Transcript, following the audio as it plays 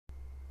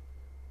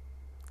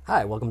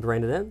Hi, welcome to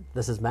Rein It In.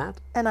 This is Matt.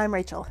 And I'm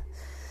Rachel.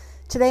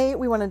 Today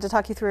we wanted to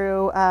talk you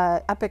through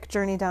an epic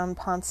journey down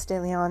Ponce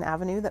de Leon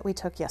Avenue that we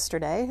took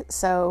yesterday.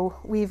 So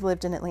we've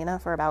lived in Atlanta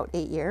for about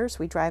 8 years.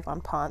 We drive on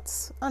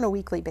Ponce on a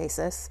weekly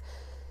basis,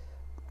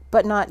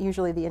 but not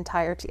usually the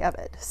entirety of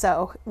it.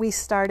 So we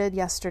started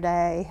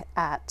yesterday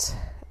at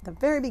the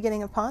very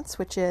beginning of Ponce,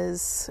 which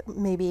is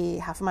maybe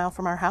half a mile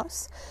from our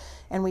house.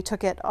 And we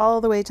took it all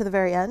the way to the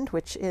very end,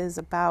 which is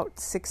about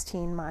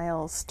 16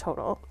 miles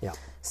total. Yeah.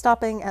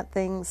 Stopping at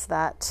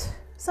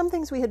some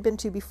things we had been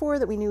to before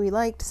that we knew we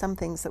liked, some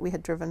things that we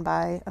had driven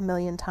by a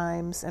million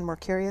times and were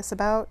curious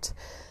about,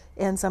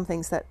 and some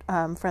things that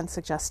friends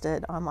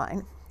suggested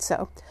online.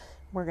 So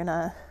we're going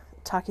to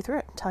talk you through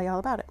it, tell you all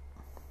about it.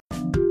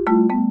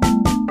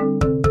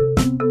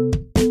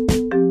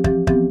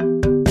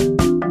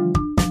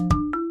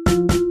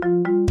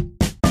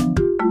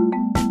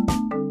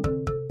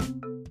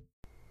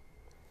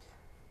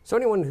 So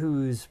anyone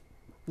who's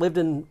lived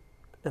in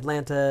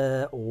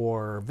Atlanta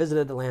or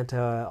visited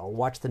Atlanta or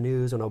watched the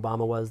news when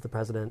Obama was the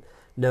president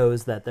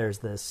knows that there's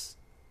this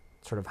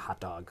sort of hot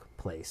dog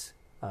place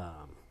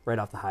right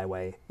off the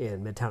highway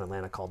in Midtown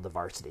Atlanta called the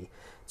Varsity.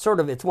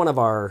 It's one of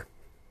our,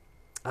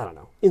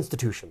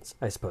 institutions,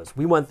 I suppose.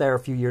 We went there a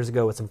few years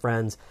ago with some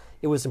friends.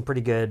 It was some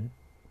pretty good,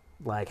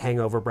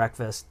 hangover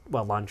breakfast,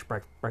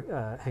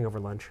 hangover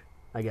lunch,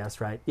 I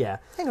guess, right? Yeah.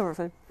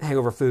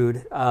 Hangover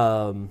food.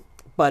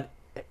 But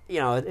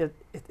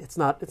it's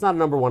not a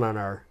number one on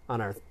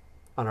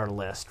our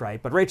list,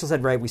 right? But Rachel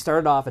said, right, we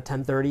started off at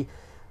 10:30,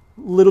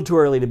 little too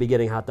early to be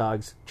getting hot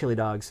dogs, chili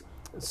dogs.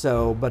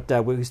 So, but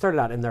we started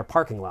out in their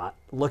parking lot,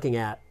 looking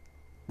at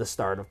the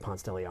start of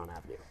Ponce de Leon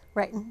Avenue.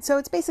 Right. So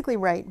it's basically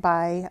right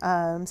by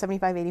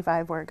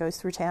 7585 where it goes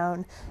through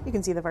town. You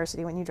can see the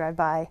Varsity when you drive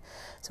by.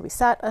 So we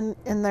sat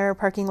in their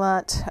parking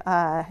lot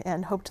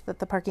and hoped that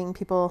the parking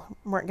people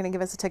weren't going to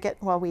give us a ticket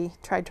while we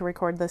tried to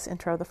record this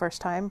intro the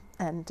first time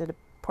and did a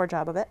poor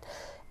job of it.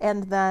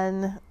 And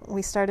then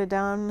we started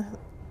down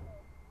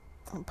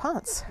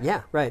Ponce.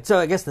 Yeah, right. So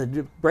I guess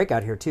the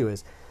breakout here too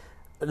is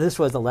this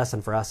was a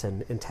lesson for us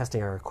in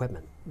testing our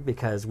equipment,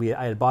 because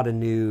I had bought a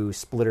new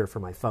splitter for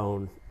my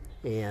phone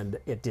and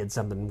it did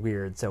something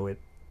weird, so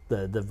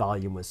the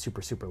volume was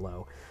super, super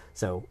low.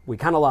 So we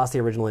kind of lost the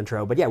original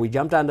intro. But yeah, we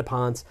jumped onto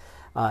Ponce,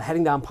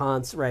 heading down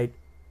Ponce, right,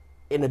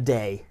 in a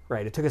day,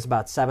 right? It took us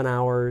about 7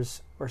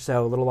 hours or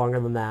so, a little longer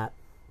than that,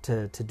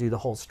 to do the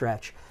whole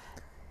stretch.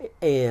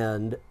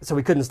 And so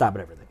we couldn't stop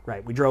at everything,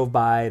 right? We drove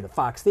by the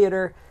Fox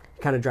Theater,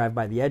 kind of drive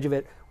by the edge of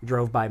it. We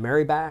drove by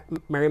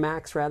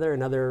Merrimack's,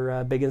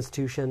 another big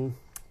institution.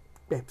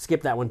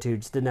 Skipped that one too,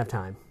 just didn't have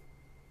time.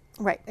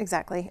 Right,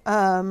 exactly.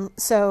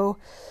 So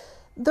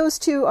those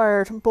two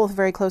are both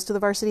very close to the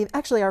Varsity.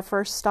 Actually, our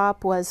first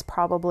stop was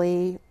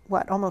probably,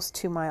 almost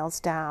 2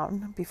 miles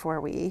down before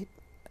we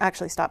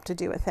actually stopped to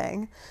do a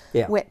thing,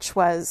 which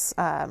was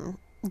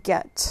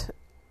get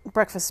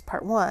breakfast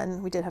part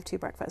one. We did have two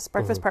breakfasts.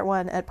 Breakfast part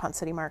one at Ponce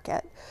City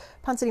Market.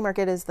 Ponce City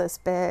Market is this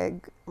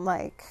big,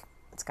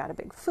 it's got a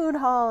big food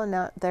hall, and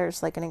now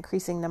there's an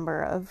increasing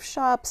number of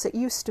shops. It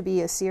used to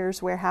be a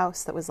Sears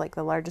warehouse that was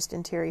the largest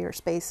interior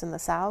space in the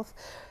South.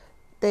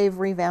 They've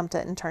revamped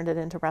it and turned it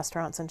into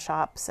restaurants and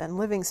shops and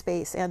living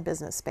space and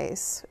business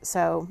space.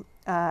 So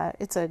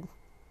it's a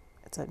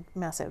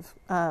massive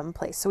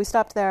place. So we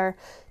stopped there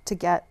to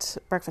get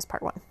breakfast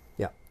part one.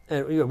 Yeah,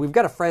 and we've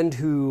got a friend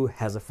who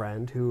has a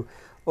friend who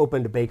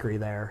opened a bakery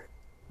there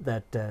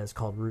that is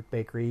called Root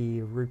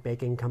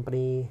Baking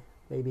Company,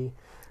 maybe.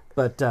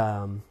 But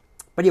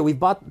yeah, we've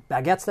bought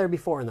baguettes there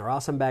before, and they're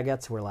awesome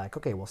baguettes. We're like,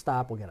 okay, we'll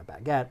stop, we'll get a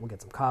baguette, we'll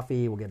get some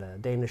coffee, we'll get a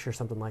Danish or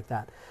something like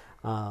that.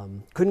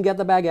 Couldn't get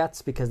the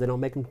baguettes because they don't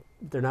make them,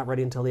 they're not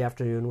ready until the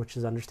afternoon, which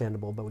is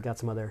understandable, but we got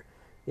some other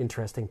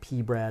interesting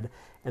pea bread.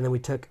 And then we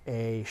took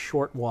a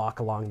short walk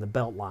along the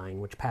Beltline,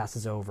 which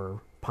passes over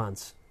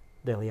Ponce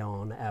de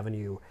Leon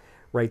Avenue,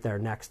 right there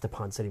next to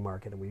Ponce City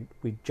Market, and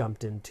we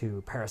jumped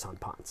into Paris on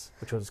Ponce,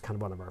 which was kind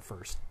of one of our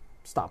first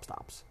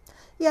stops.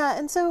 Yeah,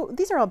 and so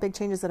these are all big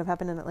changes that have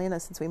happened in Atlanta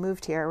since we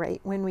moved here,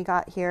 right? When we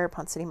got here,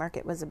 Ponce City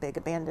Market was a big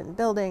abandoned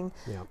building.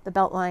 Yeah. The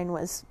Beltline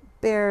was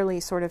barely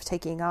sort of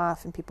taking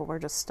off, and people were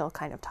just still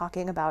kind of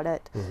talking about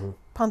it. Mm-hmm.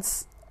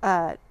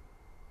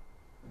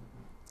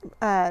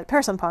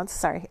 Paris on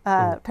Ponce,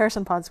 Paris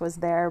on Ponce was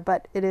there,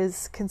 but it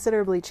is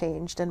considerably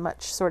changed and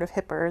much sort of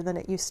hipper than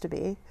it used to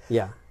be.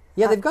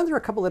 Yeah, they've gone through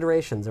a couple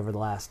iterations over the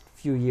last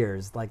few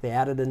years. They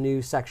added a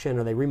new section,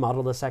 or they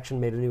remodeled a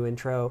section, made a new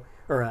intro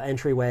or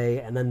entryway,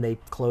 and then they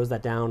closed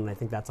that down, and I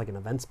think that's an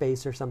event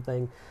space or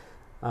something.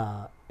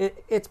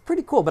 It's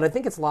pretty cool, but I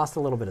think it's lost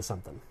a little bit of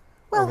something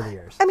over the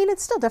years. I mean,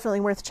 it's still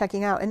definitely worth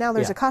checking out. And now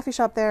there's a coffee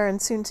shop there,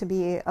 and soon to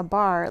be a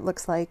bar. It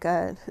looks like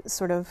a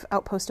sort of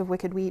outpost of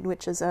Wicked Weed,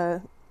 which is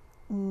a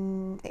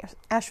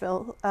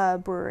Asheville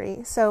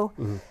brewery. So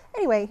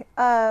anyway...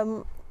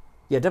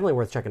 yeah, definitely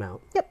worth checking out.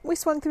 Yep, we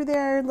swung through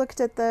there,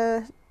 looked at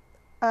the,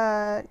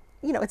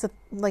 it's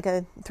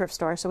a thrift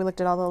store, so we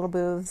looked at all the little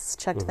booths,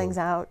 checked things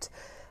out.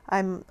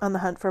 I'm on the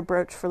hunt for a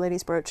brooch for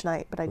ladies' brooch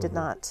night, but I did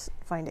not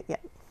find it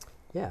yet.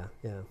 Yeah.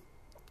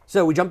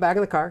 So we jumped back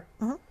in the car.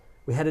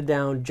 We headed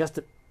down just,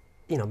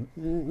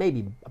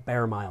 maybe a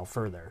bare mile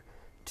further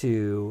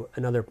to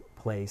another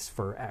place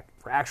for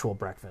actual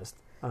breakfast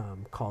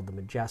called the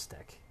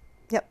Majestic.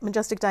 Yep,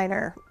 Majestic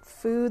Diner.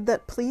 Food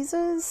that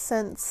pleases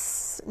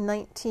since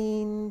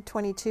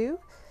 1922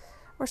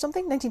 or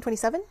something,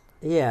 1927?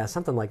 Yeah,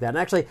 something like that. And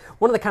actually,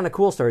 one of the kind of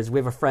cool stories, we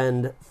have a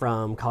friend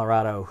from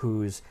Colorado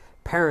whose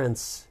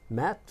parents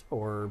met,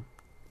 or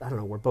I don't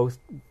know, were both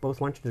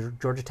went to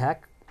Georgia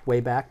Tech way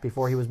back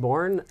before he was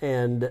born,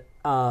 and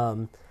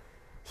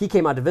he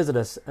came out to visit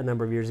us a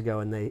number of years ago,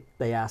 and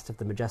they asked if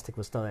the Majestic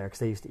was still there because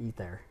they used to eat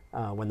there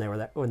when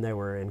they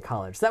were in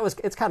college. So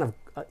it's kind of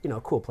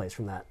a cool place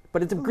from that,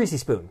 but it's a greasy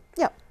spoon.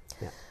 Yeah.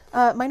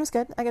 Yeah. Mine was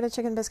good. I got a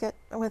chicken biscuit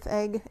with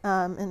egg,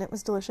 and it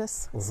was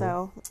delicious.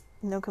 So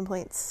no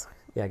complaints.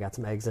 Yeah, I got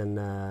some eggs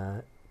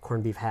and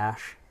corned beef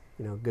hash.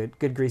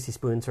 Good greasy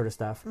spoon sort of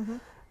stuff.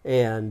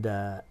 And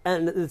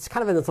it's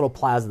kind of in this little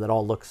plaza that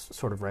all looks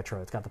sort of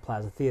retro. It's got the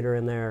Plaza Theater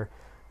in there,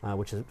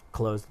 which is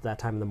closed at that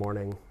time in the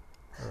morning.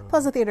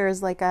 Plaza Theater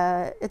is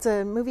it's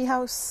a movie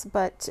house,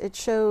 but it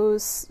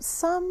shows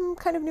some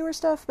kind of newer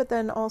stuff, but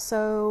then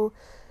also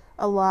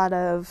a lot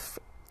of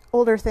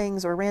older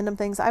things or random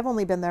things. I've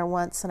only been there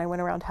once, and I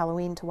went around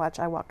Halloween to watch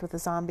I Walked with a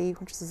Zombie,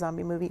 which is a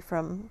zombie movie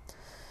from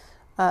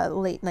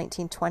late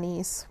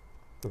 1920s.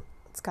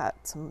 It's got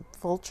some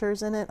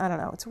vultures in it. I don't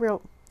know. It's a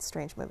real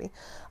strange movie.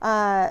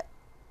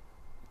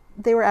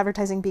 They were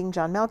advertising being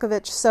John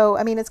Malkovich, so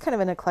I mean it's kind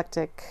of an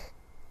eclectic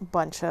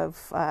bunch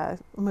of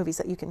movies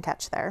that you can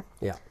catch there.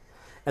 Yeah.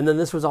 And then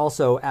this was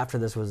also, after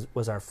this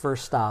was our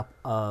first stop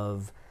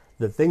of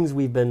the things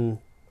we've been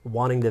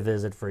wanting to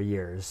visit for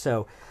years.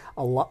 So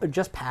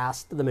just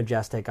past the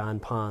Majestic on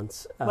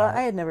Ponce. Well,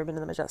 I had never been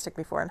to the Majestic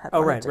before and had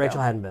Oh, right. to Rachel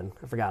go. hadn't been.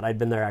 I forgot. I'd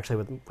been there actually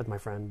with my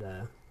friend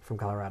from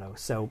Colorado.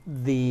 So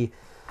a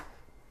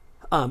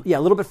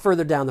little bit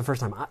further down the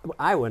first time,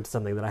 I went to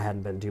something that I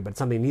hadn't been to, but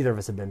something neither of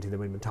us had been to that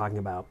we've been talking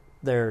about.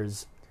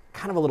 There's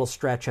kind of a little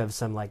stretch of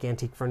some like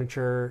antique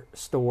furniture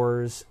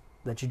stores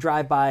that you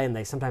drive by, and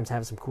they sometimes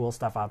have some cool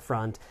stuff out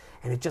front,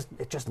 and it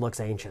just looks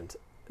ancient.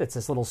 It's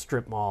this little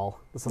strip mall,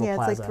 this little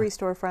plaza. It's like 3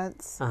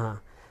 storefronts.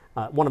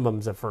 One of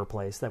them's a fur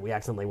place that we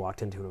accidentally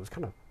walked into, and it was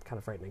kind of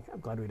frightening. I'm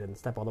glad we didn't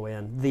step all the way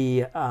in.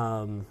 They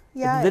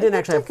didn't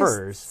actually have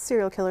furs. A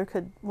serial killer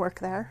could work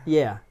there.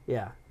 Yeah.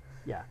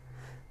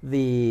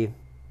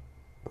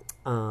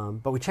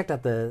 But we checked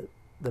out the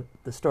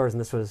stores,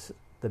 and this was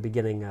the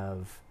beginning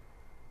of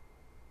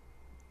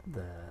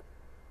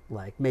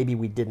maybe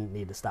we didn't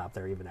need to stop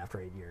there even after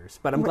 8 years.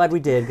 But I'm glad we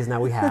did, because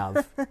now we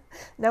have.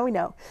 Now we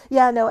know.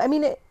 Yeah, no, I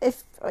mean,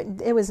 if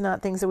it was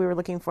not things that we were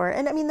looking for.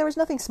 And I mean, there was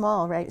nothing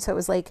small, right? So it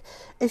was like,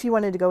 if you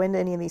wanted to go into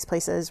any of these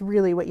places,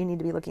 really what you need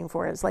to be looking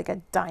for is like a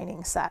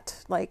dining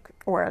set,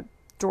 or a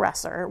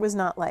dresser. It was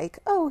not like,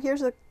 oh,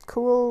 here's a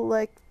cool,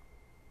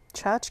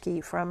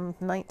 tchotchke from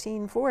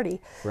 1940.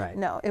 Right.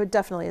 No, it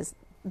definitely is.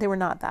 They were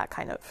not that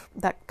kind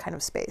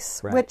of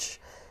space, right. Which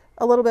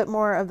a little bit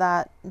more of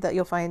that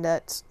you'll find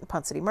at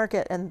Ponce City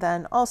Market, and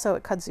then also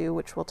at Kudzu,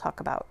 which we'll talk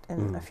about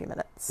in a few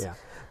minutes.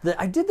 Yeah.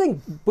 I did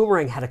think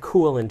Boomerang had a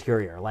cool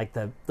interior. Like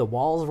the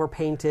walls were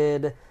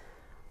painted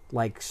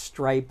like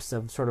stripes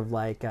of sort of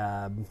like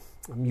a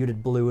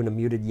muted blue and a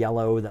muted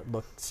yellow that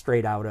looked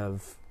straight out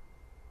of,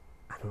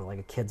 I don't know, like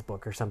a kid's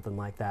book or something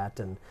like that.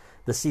 And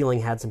the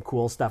ceiling had some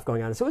cool stuff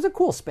going on. So it was a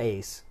cool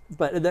space.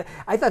 But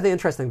I thought the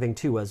interesting thing,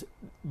 too, was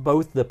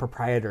both the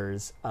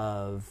proprietors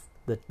of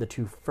the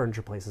 2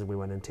 furniture places we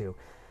went into,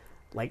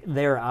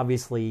 they're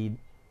obviously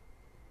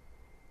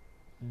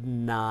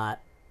not,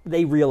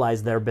 they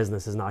realize their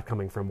business is not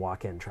coming from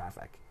walk-in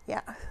traffic.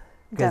 Yeah,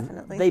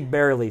 definitely. They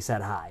barely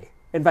said hi.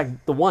 In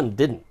fact, the one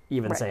didn't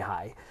even say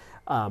hi.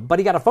 But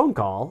he got a phone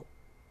call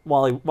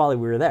while we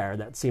were there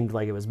that seemed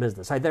like it was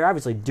business. They're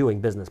obviously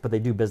doing business, but they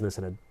do business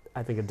in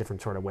a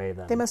different sort of way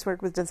than... They must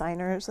work with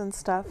designers and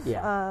stuff.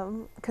 Yeah.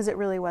 Because it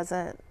really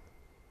wasn't...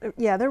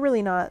 Yeah, they're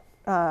really not...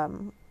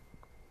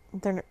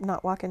 they're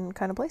not walk-in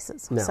kind of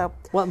places. No. So,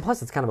 well, and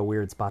plus it's kind of a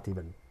weird spot to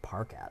even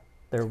park at.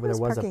 There was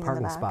a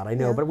parking spot, I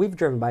know, yeah. But we've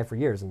driven by for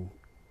years, and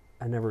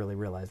I never really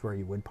realized where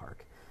you would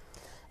park.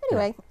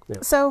 Anyway,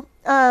 Yeah. So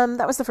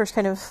that was the first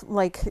kind of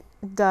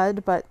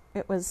dud, but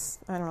it was,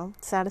 I don't know,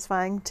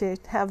 satisfying to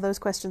have those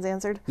questions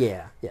answered.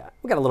 Yeah.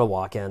 We got a little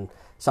walk-in.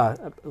 Saw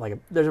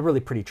there's a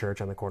really pretty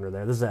church on the corner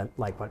there. This is at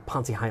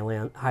Ponce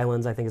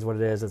Highlands, I think is what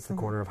it is. It's the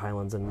corner of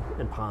Highlands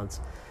and Ponce.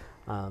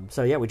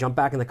 So yeah, we jumped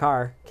back in the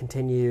car,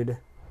 continued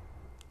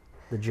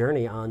the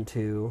journey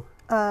onto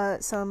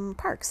some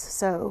parks.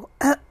 So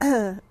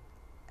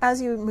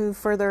as you move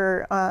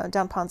further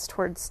down Ponce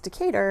towards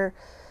Decatur,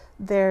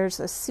 there's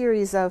a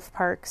series of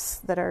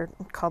parks that are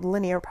called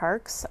linear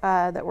parks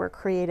that were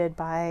created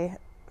by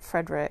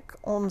Frederick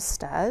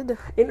Olmsted.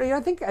 I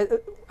think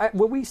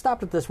when we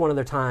stopped at this one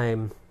other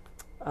time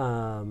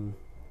a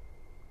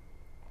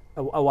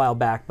while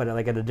back, but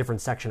at a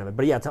different section of it.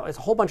 But yeah, it's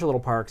a whole bunch of little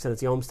parks, and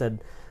it's the Olmsted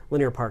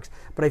linear parks.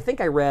 But I think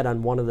I read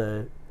on one of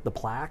the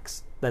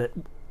plaques that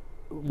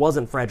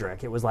wasn't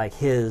Frederick. It was like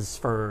his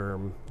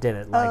firm did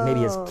it, like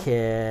maybe his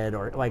kid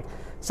or like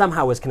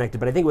somehow was connected.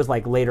 But I think it was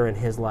like later in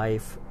his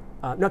life.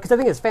 No, because I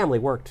think his family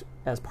worked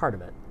as part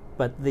of it.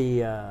 But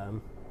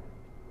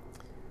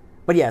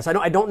but yes,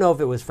 I don't know if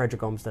it was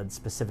Frederick Olmsted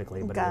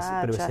specifically, but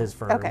it was his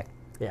firm. Okay.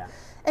 Yeah.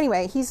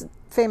 Anyway, he's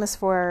famous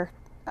for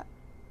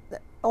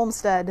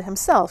Olmsted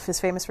himself is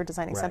famous for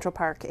designing Right. Central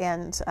Park,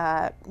 and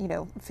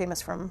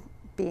famous from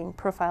being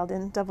profiled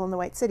in Devil in the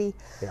White City.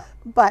 Yeah.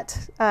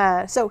 But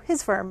so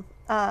his firm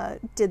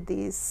did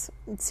these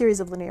series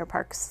of linear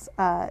parks,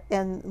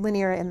 and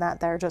linear in that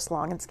they're just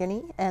long and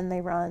skinny, and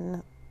they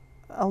run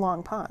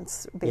along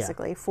ponds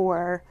basically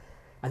for.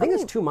 I think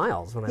it's 2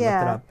 miles when I looked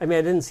it up. I mean,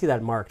 I didn't see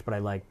that marked, but I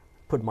like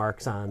put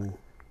marks on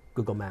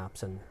Google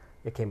Maps and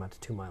it came out to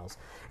 2 miles.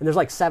 And there's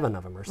like 7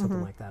 of them or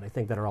something like that, I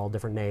think, that are all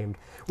different named.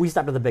 We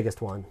stopped at the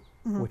biggest one,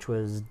 which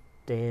was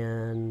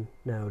Deep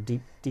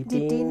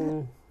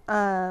Dean. Maybe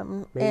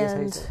is how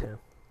you say it,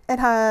 yeah. It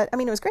had, I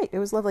mean, it was great. It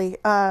was lovely.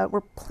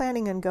 We're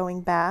planning on going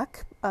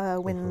back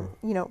when,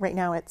 right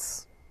now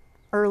it's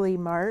early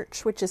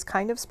March, which is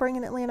kind of spring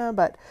in Atlanta,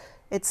 but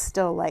it's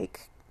still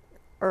like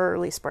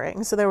early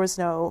spring. So there was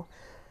no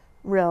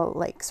real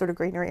like sort of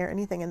greenery or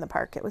anything in the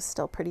park. It was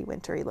still pretty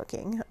wintry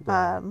looking.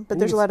 Right. But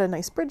there's a lot of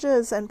nice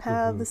bridges and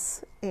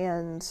paths,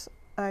 and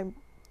I'm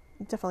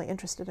definitely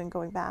interested in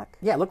going back.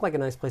 Yeah, it looked like a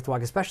nice place to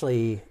walk,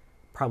 especially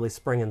probably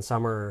spring and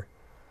summer.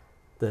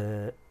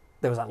 There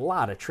was a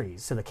lot of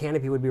trees, so the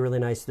canopy would be really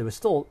nice. There was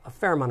still a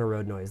fair amount of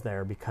road noise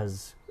there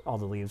because all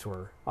the leaves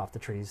were off the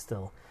trees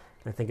still.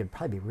 And I think it'd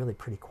probably be really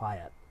pretty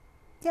quiet.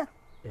 Yeah.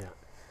 Yeah.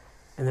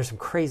 And there's some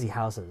crazy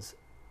houses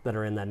that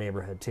are in that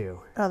neighborhood too.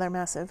 Oh, they're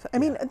massive. I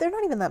mean, they're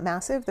not even that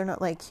massive. They're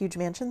not like huge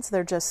mansions.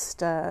 They're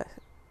just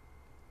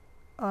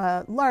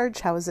large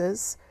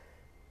houses,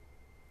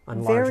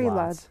 On very large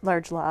lots.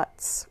 large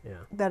lots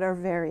that are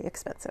very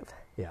expensive.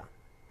 Yeah.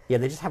 Yeah,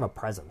 they just have a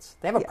presence.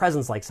 They have a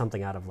presence like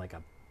something out of like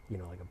a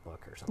book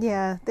or something.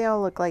 Yeah, they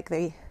all look like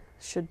they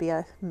should be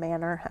a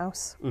manor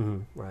house.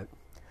 Right.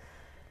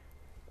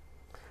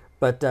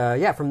 But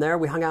from there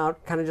we hung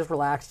out, kind of just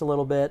relaxed a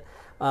little bit.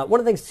 One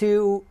of the things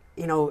too,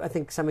 I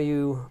think some of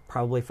you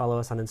probably follow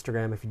us on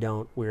Instagram. If you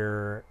don't,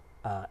 we're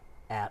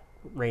at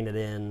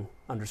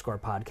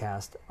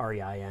ReinItIn_podcast,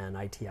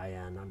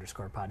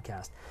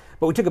 REINITIN_podcast.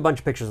 But we took a bunch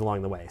of pictures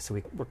along the way, so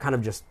we're kind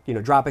of just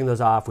dropping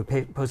those off. We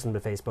posted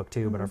them to Facebook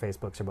too, but our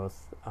Facebooks are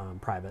both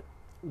private.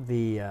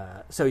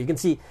 So you can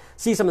see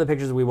some of the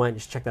pictures we went.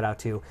 Just check that out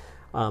too.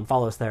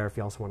 Follow us there if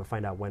you also want to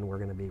find out when we're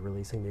going to be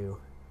releasing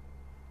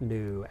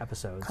new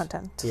episodes.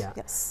 Content. Yeah.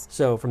 Yes.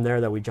 So from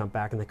there, we jumped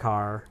back in the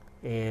car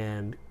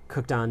and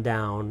cooked on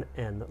down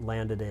and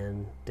landed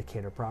in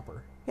Decatur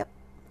proper. Yep.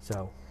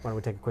 So why don't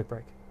we take a quick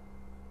break?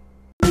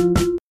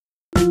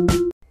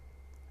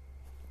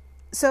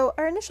 So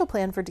our initial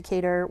plan for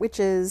Decatur, which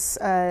is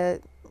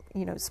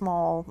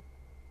small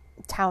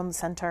town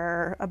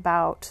center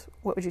about,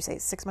 what would you say,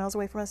 6 miles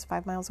away from us,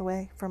 5 miles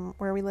away from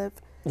where we live?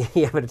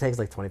 Yeah, but it takes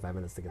like 25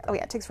 minutes to get there. Oh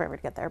yeah, it takes forever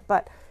to get there,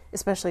 but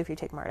especially if you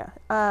take Marta.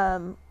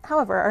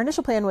 However, our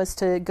initial plan was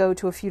to go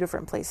to a few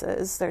different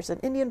places. There's an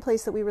Indian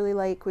place that we really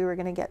like. We were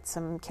going to get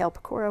some kale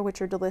pakora,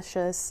 which are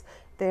delicious.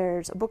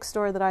 There's a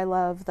bookstore that I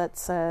love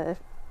that's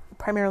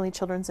primarily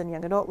children's and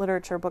young adult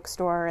literature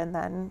bookstore, and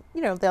then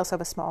they also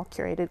have a small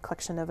curated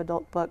collection of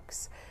adult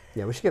books.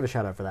 Yeah, we should give a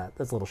shout out for that.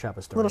 That's Little Shop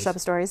of Stories. Little Shop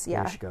of Stories,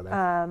 yeah. We should go there.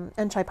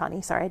 And Chai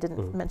Pani. Sorry, I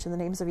didn't mention the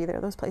names of either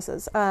of those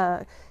places.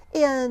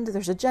 And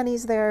there's a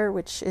Jenny's there,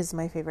 which is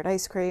my favorite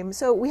ice cream.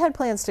 So we had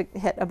plans to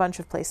hit a bunch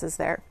of places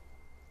there.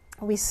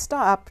 We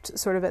stopped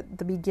sort of at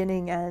the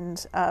beginning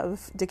end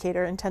of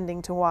Decatur,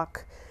 intending to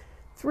walk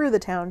through the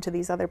town to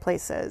these other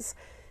places.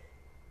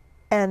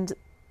 And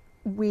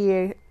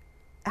we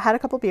had a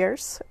couple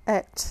beers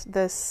at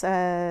this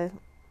Irish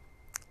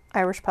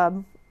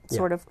pub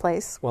sort of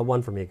place. Well,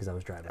 one for me because I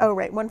was driving. Oh,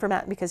 right. One for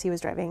Matt because he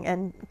was driving,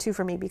 and 2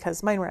 for me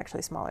because mine were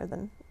actually smaller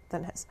than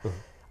his.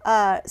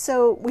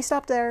 So we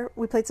stopped there.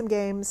 We played some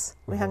games.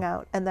 We hung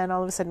out. And then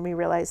all of a sudden we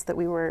realized that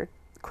we were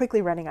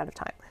quickly running out of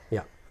time.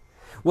 Yeah.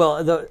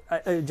 Well,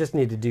 I just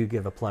need to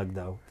give a plug,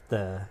 though.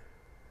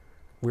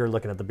 We were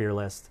looking at the beer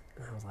list,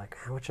 and I was like,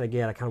 how much should I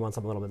get? I kind of want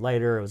something a little bit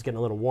later. It was getting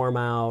a little warm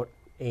out,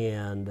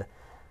 and,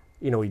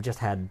 we just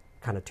had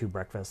kind of 2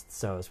 breakfasts,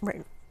 so it was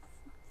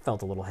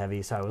felt a little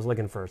heavy, so I was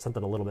looking for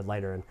something a little bit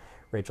lighter, and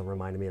Rachel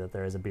reminded me that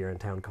there is a beer in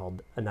town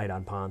called A Night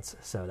on Ponce,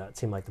 so that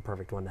seemed like the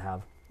perfect one to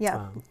have.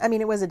 Yeah, I mean,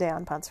 it was a day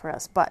on Ponce for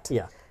us, but,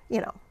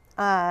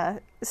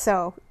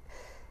 so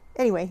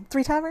anyway,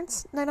 3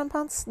 taverns, Night on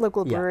Ponce,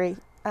 local brewery.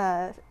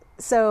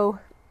 So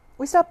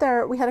we stopped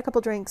there, we had a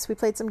couple drinks, we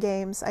played some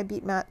games, I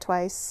beat Matt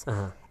twice,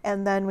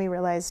 and then we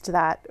realized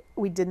that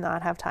we did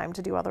not have time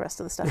to do all the rest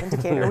of the stuff in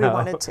Decatur we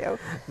wanted to.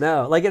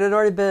 No, like it had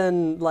already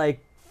been like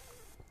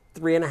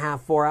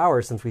 3.5, 4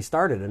 hours since we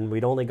started, and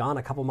we'd only gone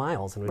a couple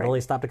miles, and we'd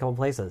only stopped a couple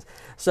places.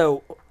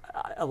 So,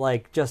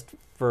 just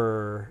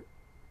for,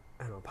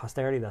 I don't know,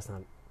 posterity, that's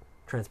not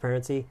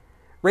transparency.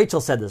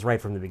 Rachel said this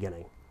right from the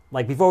beginning.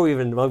 Like before we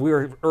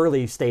were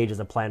early stages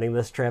of planning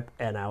this trip,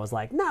 and I was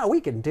like, no, we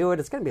can do it.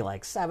 It's going to be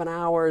like 7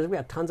 hours. We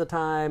have tons of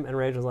time. And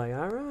Rachel's like,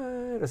 all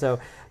right. So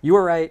you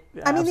were right.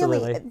 I mean,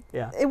 Absolutely.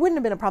 it wouldn't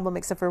have been a problem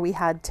except for we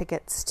had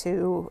tickets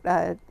to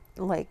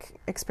like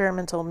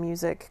experimental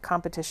music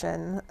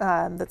competition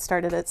that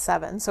started at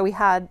 7. So we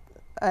had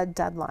a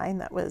deadline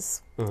that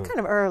was kind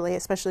of early,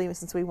 especially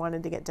since we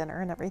wanted to get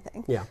dinner and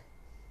everything. Yeah.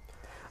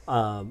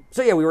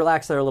 So yeah, we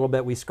relaxed there a little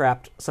bit. We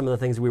scrapped some of the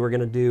things we were going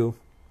to do.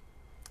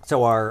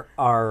 So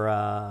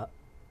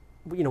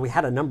we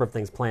had a number of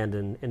things planned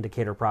in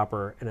Decatur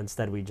proper, and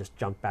instead we just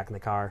jumped back in the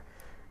car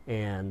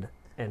and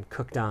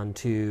cooked on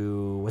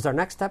to, was our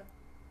next step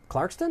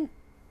Clarkston?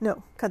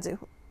 No, kudzu.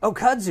 Oh,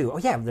 kudzu. Oh,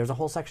 yeah, there's a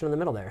whole section in the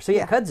middle there. So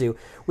yeah, kudzu.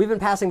 We've been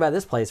passing by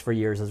this place for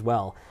years as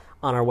well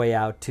on our way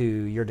out to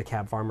your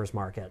DeKalb Farmers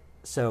Market.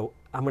 So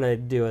I'm going to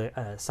do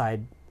a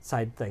side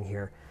thing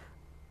here.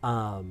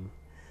 I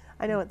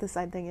know what the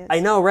side thing is. I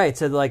know, right?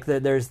 So like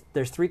there's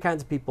 3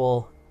 kinds of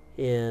people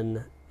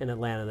in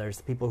Atlanta. There's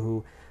the people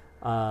who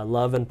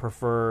love and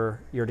prefer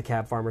your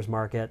DeKalb Farmers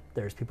Market.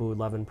 There's people who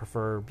love and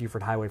prefer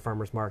Buford Highway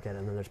Farmers Market,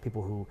 and then there's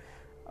people who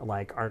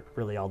like aren't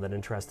really all that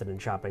interested in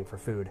shopping for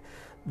food.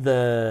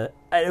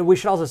 We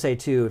should also say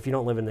too, if you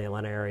don't live in the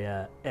Atlanta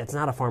area, it's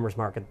not a farmers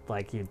market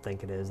like you'd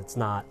think it is. It's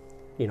not,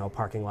 a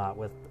parking lot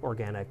with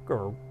organic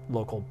or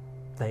local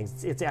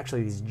things. It's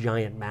actually these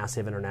giant,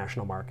 massive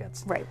international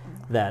markets, right,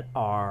 that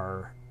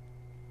are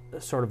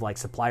sort of like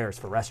suppliers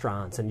for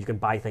restaurants, and you can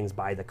buy things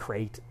by the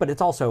crate, but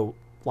it's also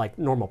like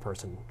normal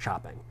person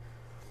shopping.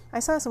 I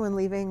saw someone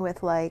leaving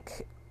with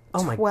like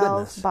 12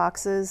 goodness.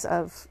 boxes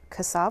of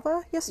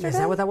cassava yesterday. Is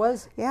that what that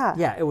was? Yeah.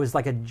 Yeah, it was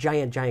like a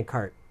giant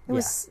cart. It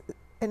was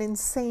an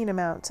insane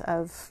amount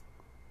of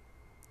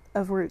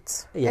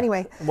roots. Yeah.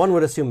 Anyway. One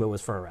would assume it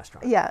was for a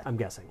restaurant. Yeah. I'm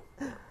guessing.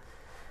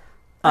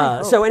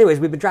 So anyways,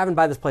 we've been driving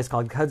by this place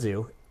called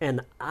Kudzu,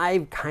 and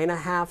I kind of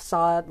half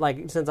saw it,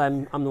 like, since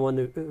I'm the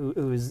one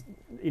who's,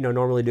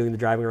 normally doing the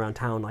driving around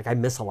town, like, I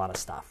miss a lot of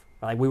stuff.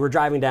 Like, we were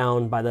driving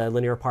down by the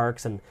linear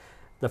parks, and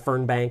the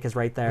Fern Bank is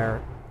right there.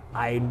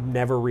 I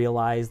never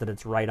realized that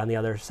it's right on the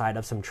other side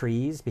of some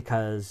trees,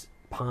 because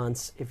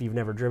Ponce, if you've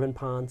never driven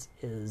Ponce,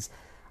 is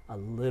a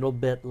little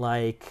bit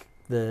like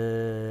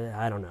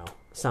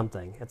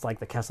something. It's like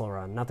the Kessel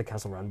Run, not the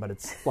Kessel Run, but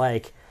it's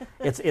like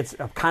it's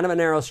a kind of a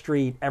narrow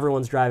street.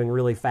 Everyone's driving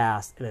really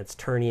fast, and it's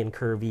turny and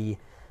curvy.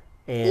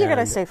 And you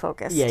gotta stay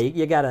focused. Yeah,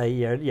 you gotta.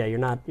 Yeah, you're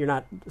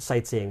not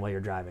sightseeing while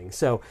you're driving.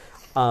 So,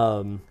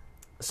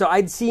 so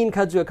I'd seen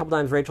Kudzu a couple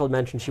times. Rachel had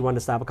mentioned she wanted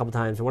to stop a couple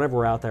times, and whenever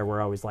we're out there,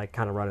 we're always like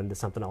kind of running into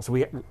something else. So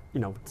we,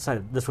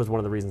 decided this was one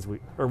of the reasons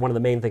one of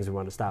the main things we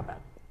wanted to stop at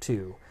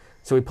too.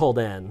 So we pulled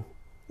in.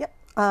 Yep.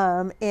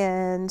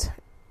 And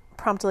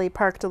promptly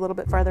parked a little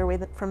bit farther away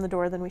from the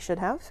door than we should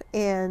have,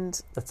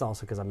 and that's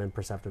also because I'm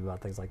imperceptive about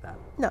things like that.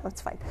 No,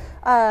 it's fine.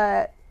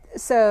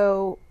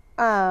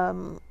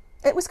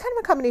 It was kind of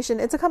a combination.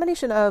 It's a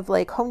combination of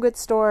like home goods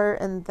store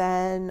and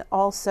then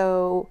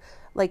also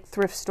like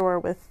thrift store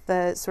with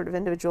the sort of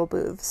individual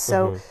booths.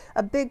 So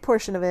a big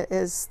portion of it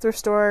is thrift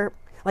store.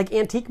 Like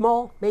Antique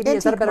Mall, maybe?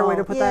 Is that a better way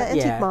to put that?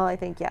 Yeah, Antique Mall, I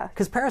think, yeah.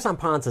 Because Paris on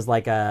Ponce is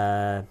like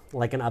an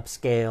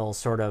upscale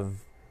sort of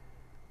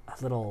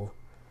a little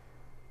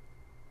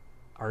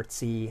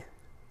artsy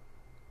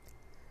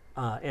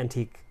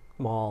antique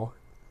mall,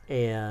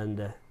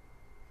 and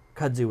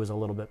Kudzu was a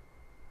little bit,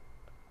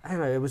 I don't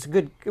know, it was a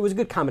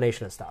good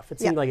combination of stuff. It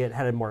seemed like it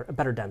had a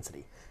better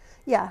density.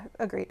 Yeah,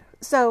 agreed.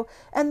 So,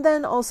 and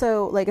then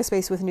also like a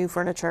space with new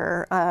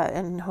furniture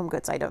and home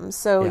goods items.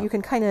 So you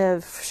can kind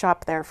of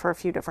shop there for a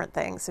few different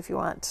things if you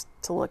want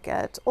to look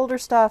at older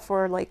stuff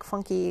or like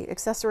funky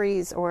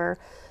accessories or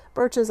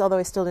brooches, although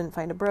I still didn't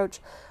find a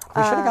brooch.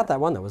 We should have got that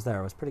one that was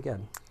there. It was pretty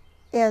good.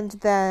 And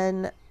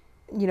then,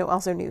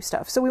 also new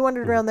stuff. So we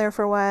wandered around there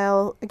for a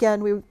while.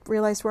 Again, we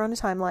realized we're on a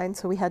timeline,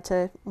 so we had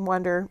to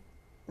wander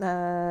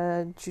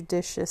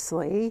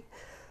judiciously.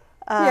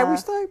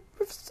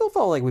 We still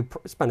felt like we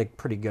spent a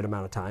pretty good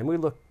amount of time.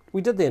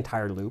 We did the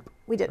entire loop.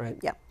 We did, right?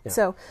 Yeah.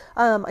 So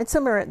it's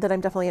somewhere that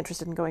I'm definitely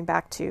interested in going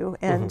back to,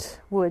 and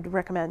would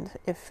recommend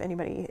if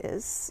anybody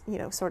is,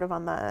 sort of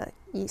on the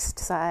east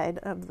side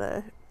of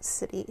the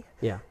city.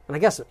 Yeah, and I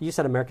guess you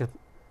said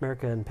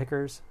American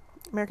Pickers.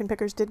 American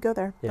Pickers did go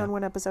there on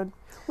one episode.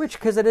 Which,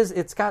 because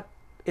it's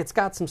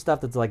got some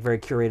stuff that's like very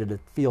curated. It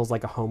feels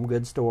like a home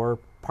goods store,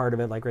 part of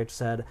it, like Rach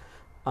said.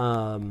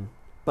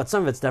 But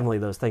some of it's definitely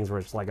those things where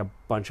it's like a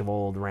bunch of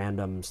old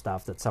random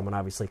stuff that someone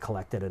obviously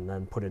collected and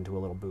then put into a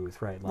little booth,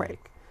 right?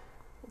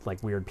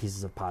 Like weird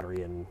pieces of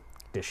pottery and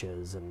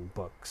dishes and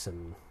books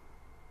and...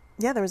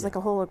 Yeah, there was like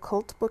a whole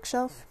occult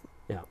bookshelf.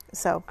 Yeah.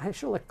 So I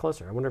should look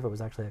closer. I wonder if it was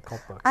actually a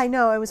cult book. I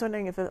know. I was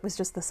wondering if it was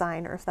just the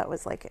sign or if that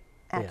was like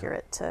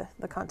accurate to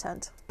the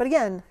content. But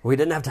again, we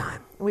didn't have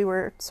time. We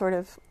were sort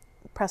of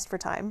pressed for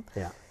time.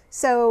 Yeah.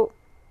 So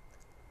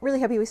really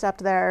happy we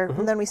stopped there.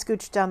 And then we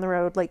scooched down the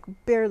road, like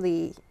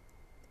barely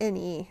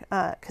any,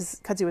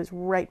 because Kudzu was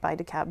right by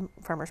DeKalb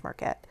Farmers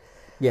Market.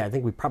 Yeah, I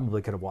think we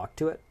probably could have walked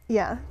to it.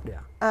 Yeah.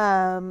 Yeah.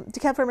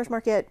 DeKalb Farmers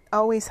Market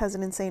always has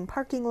an insane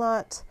parking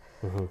lot.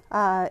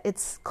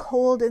 It's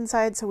cold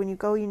inside, so when you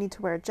go, you need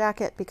to wear a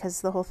jacket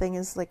because the whole thing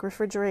is like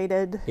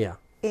refrigerated. Yeah.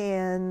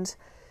 And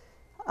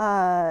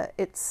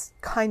it's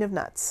kind of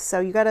nuts. So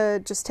you got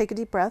to just take a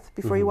deep breath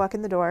before you walk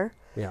in the door.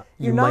 Yeah.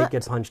 You're You might not-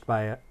 get punched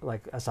by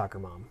a soccer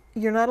mom.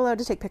 You're not allowed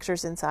to take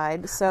pictures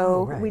inside, so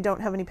Oh, right. we don't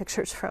have any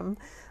pictures from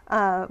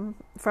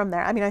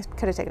there. I mean, I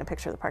could have taken a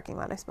picture of the parking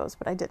lot, I suppose,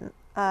 but I didn't.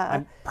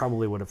 I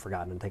probably would have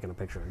forgotten and taken a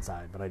picture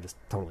inside, but I just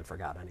totally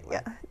forgot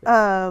anyway.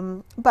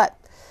 Yeah. But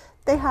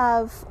they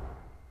have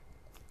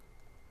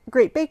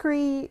great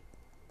bakery,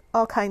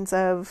 all kinds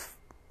of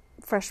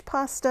fresh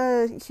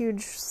pasta,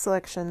 huge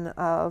selection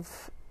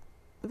of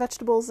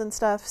vegetables and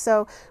stuff.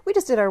 So we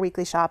just did our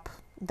weekly shop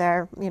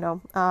there,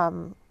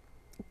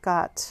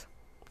 got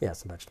Yeah,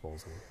 some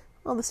vegetables. And,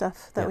 all the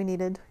stuff that Yeah. we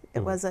needed. It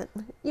Mhm. wasn't,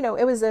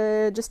 it was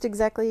just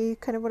exactly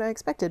kind of what I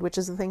expected, which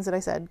is the things that I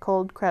said: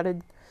 cold,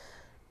 crowded,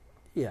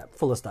 yeah,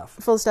 full of stuff.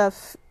 full of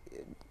stuff,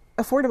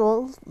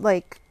 affordable,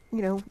 like,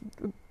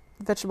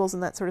 vegetables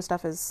and that sort of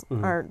stuff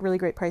are really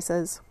great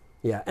prices.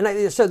 Yeah,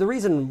 and so the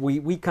reason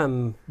we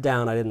come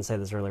down, I didn't say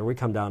this earlier, we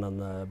come down on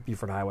the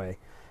Buford Highway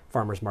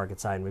Farmers Market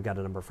side, and we've got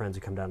a number of friends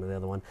who come down to the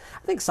other one.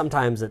 I think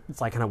sometimes it's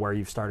like kind of where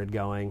you've started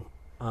going,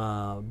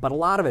 but a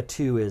lot of it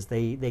too is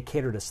they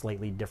cater to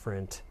slightly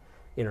different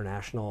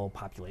international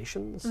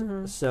populations.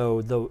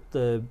 So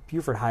the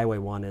Buford Highway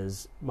one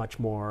is much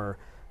more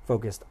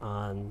focused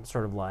on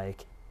sort of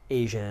like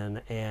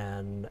Asian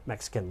and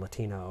Mexican,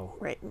 Latino,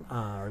 Right.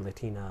 Or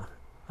Latina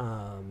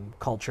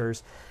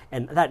cultures,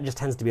 and that just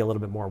tends to be a little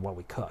bit more what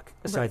we cook.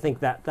 So Right. I think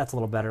that's a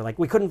little better. Like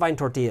we couldn't find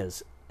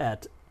tortillas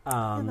at.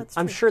 that's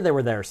I'm true. sure they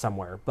were there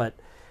somewhere, but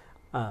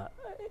at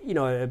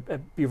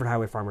Buford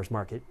Highway Farmers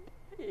Market,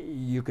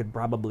 you could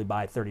probably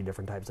buy 30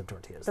 different types of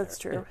tortillas. That's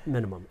there, true.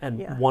 minimum, and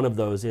Yeah. one of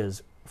those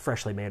is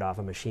freshly made off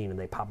a machine, and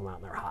they pop them out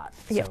and they're hot.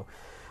 Yeah.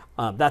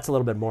 So that's a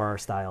little bit more our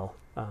style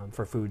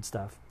for food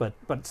stuff, but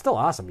it's still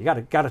awesome. You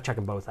got to check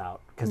them both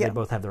out because Yeah. they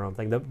both have their own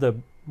thing. The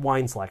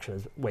wine selection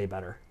is way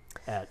better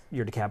at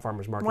your DeKalb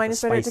Farmers Market. Wine the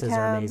is better at spices are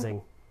DeKalb.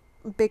 amazing.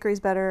 Bakery's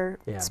better,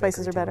 Yeah,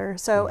 spices bakery are too. better.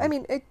 So, Mhm. I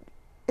mean,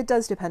 it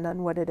does depend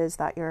on what it is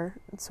that you're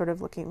sort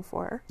of looking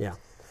for. Yeah.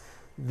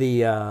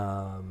 The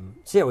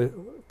so yeah, we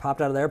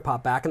popped out of there,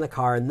 popped back in the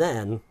car, and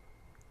then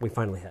we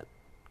finally hit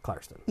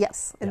Clarkston.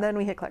 Yes, and Yeah. then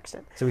we hit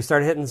Clarkston. So we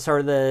started hitting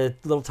sort of the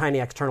little tiny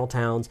external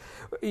towns,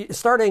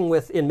 starting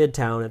with in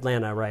Midtown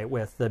Atlanta, right,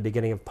 with the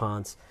beginning of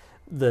Ponce.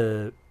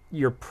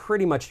 You're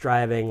pretty much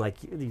driving like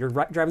you're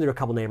driving through a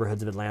couple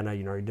neighborhoods of Atlanta.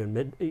 You're doing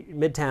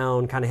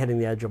Midtown, kind of hitting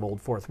the edge of Old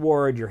Fourth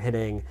Ward. You're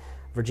hitting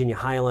Virginia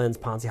Highlands,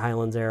 Ponce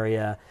Highlands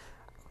area.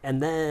 And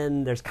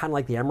then there's kind of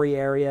like the Emory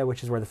area,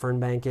 which is where the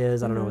Fern Bank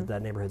is. I don't know what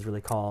that neighborhood's really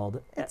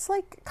called. It's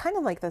like kind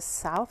of like the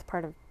south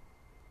part of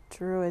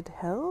Druid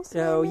Hills.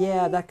 Oh, maybe?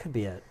 yeah, that could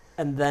be it.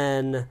 And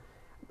then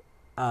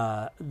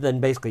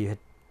basically you hit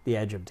the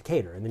edge of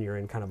Decatur, and then you're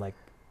in kind of like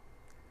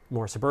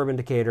more suburban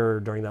Decatur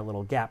during that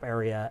little gap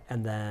area,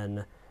 and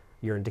then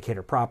you're in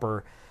Decatur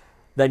proper.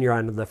 Then you're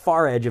on the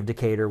far edge of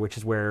Decatur, which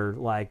is where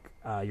like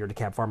your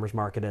DeKalb Farmers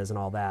Market is and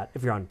all that,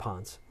 if you're on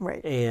Ponce.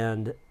 Right.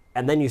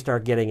 And then you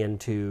start getting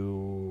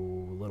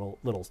into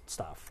little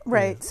stuff.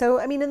 Right. So,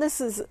 I mean, and this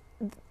is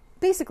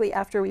basically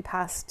after we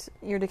passed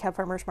your DeKalb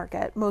Farmers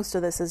Market, most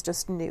of this is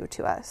just new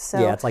to us. So,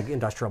 Yeah, it's like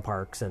industrial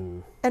parks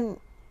and and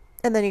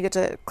then you get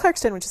to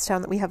Clarkston, which is a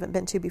town that we haven't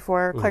been to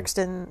before. Mhm.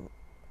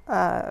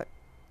 Clarkston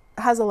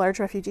has a large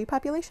refugee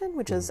population,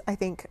 which is, I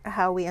think,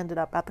 how we ended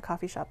up at the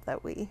coffee shop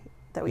that we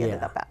ended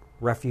Yeah. up at.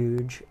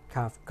 Refuge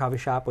coffee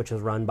shop, which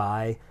is run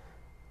by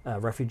a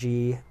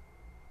refugee.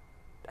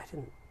 I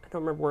don't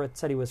remember where it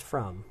said he was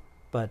from,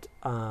 but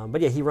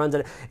yeah, he runs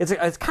it.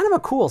 It's kind of a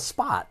cool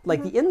spot.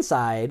 Like the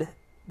inside,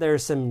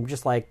 there's some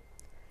just like,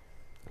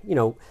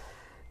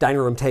 dining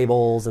room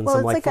tables and Well, some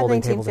it's like like a folding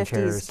tables and 1950s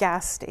chairs.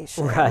 gas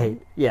station.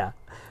 Right. Yeah,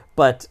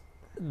 but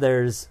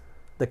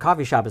the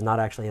coffee shop is not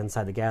actually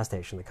inside the gas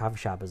station. The coffee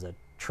shop is a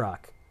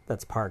truck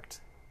that's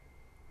parked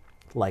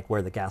like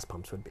where the gas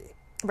pumps would be.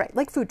 Right,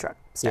 like food truck,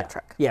 Yeah.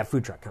 truck. Yeah,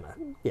 food truck kind of.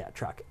 Yeah,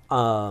 truck.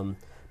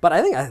 But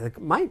I think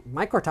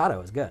my cortado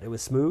was good. It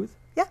was smooth.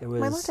 Yeah, It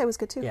was, my latte was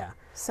good too. Yeah.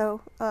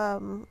 So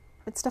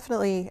it's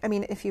definitely, I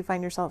mean, if you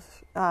find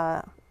yourself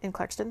in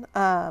Clarkston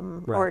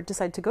or Right.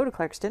 decide to go to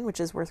Clarkston, which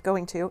is worth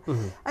going to,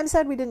 Mhm. I'm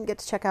sad we didn't get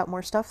to check out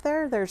more stuff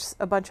there. There's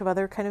a bunch of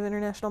other kind of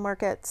international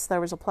markets. There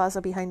was a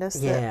plaza behind us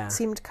Yeah. that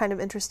seemed kind of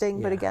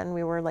interesting, but Yeah. again,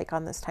 we were like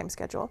on this time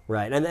schedule.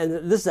 Right. And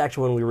this is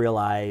actually when we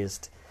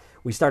realized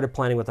we started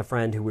planning with a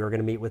friend who we were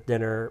going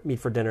to meet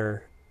for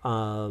dinner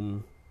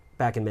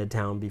back in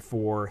Midtown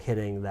before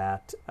hitting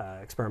that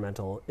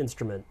experimental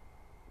instrument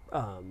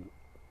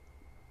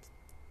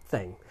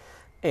thing.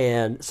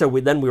 And so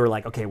we were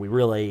like, okay, we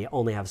really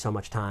only have so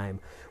much time.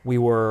 We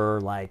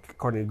were like,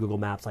 according to Google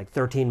Maps, like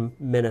 13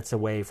 minutes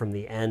away from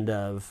the end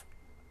of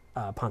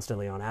Ponce de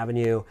Leon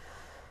Avenue.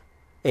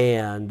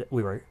 And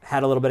we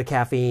had a little bit of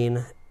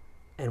caffeine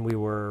and we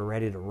were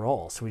ready to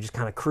roll. So we just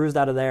kind of cruised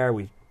out of there.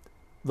 We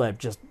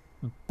just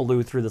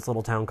blew through this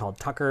little town called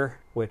Tucker,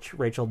 which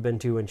Rachel had been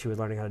to when she was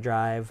learning how to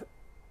drive.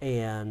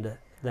 And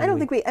then I don't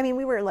think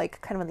we were like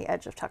kind of on the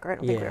edge of Tucker. I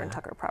don't think we were in Yeah.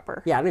 Tucker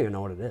proper. Yeah, I don't even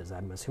know what it is.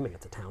 I'm assuming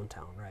it's a town,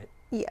 right?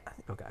 Yeah.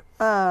 Okay.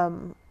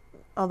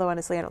 Although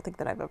honestly, I don't think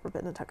that I've ever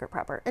been to Tucker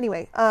proper.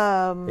 Anyway,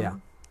 Yeah.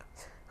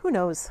 who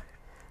knows?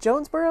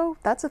 Jonesboro,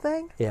 that's a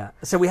thing? Yeah.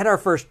 So we had our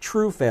first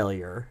true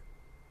failure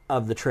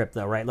of the trip,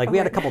 though, right? Like, we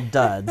had a couple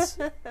duds.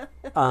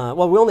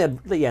 Well, we only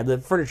had, the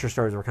furniture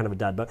stores were kind of a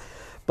dud,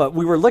 but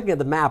we were looking at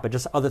the map at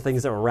just other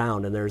things that were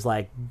around, and there's,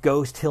 like,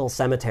 Ghost Hill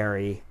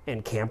Cemetery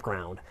and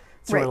Campground.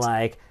 So we're Right.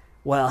 like,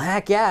 well,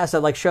 heck yeah. So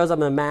it, like, shows up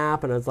on the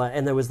map, and it's like,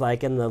 and there was,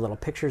 like, in the little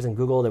pictures in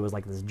Google, there was,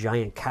 like, this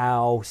giant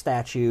cow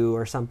statue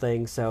or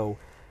something. So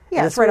Yeah,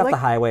 and it's so right we're off the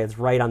like- highway. It's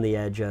right on the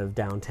edge of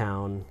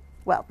downtown.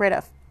 Well, right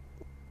off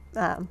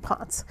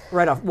Ponce.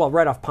 Right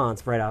off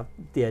Ponce, right off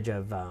the edge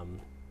of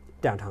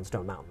downtown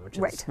Stone Mountain, which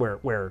is Right.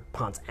 where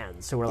Ponce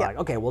ends. So we're Yeah. like,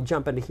 okay, we'll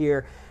jump into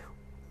here,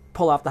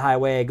 pull off the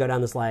highway, go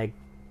down this like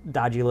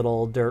dodgy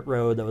little dirt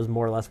road that was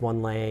more or less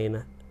one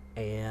lane,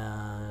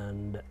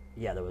 and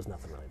yeah, there was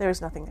nothing really. There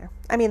was nothing there.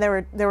 I mean,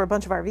 there were a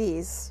bunch of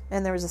RVs,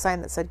 and there was a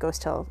sign that said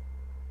Ghost Hill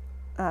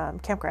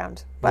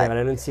Campground. But But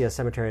I didn't see a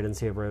cemetery. I didn't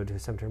see a road to a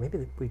cemetery.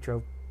 Maybe we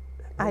drove.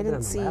 I maybe on didn't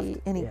the see left.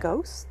 any Yeah.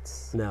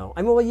 ghosts. No,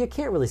 I mean, well, you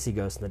can't really see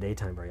ghosts in the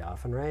daytime very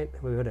often, right?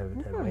 We would have.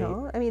 I don't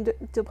know. I mean,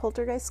 do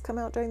poltergeists come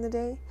out during the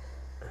day?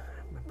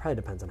 It probably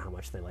depends on how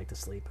much they like to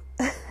sleep.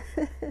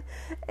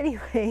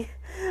 Anyway,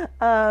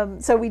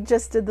 so we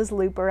just did this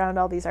loop around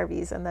all these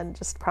RVs and then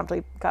just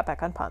promptly got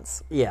back on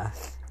Ponce. Yeah,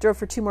 Drove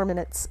for 2 more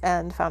minutes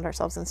and found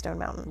ourselves in Stone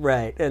Mountain.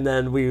 right. And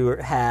then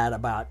had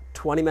about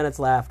 20 minutes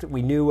left.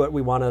 We knew what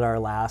we wanted our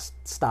last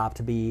stop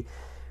to be,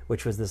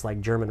 which was this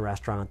like German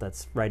restaurant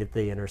that's right at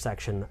the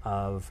intersection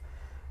of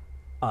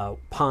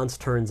Ponce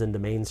turns into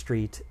Main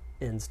Street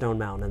in Stone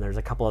Mountain, and there's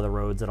a couple other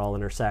roads that all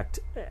intersect,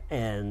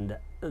 and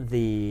I don't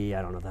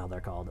know what the hell they're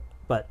called,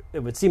 but it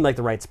would seem like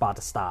the right spot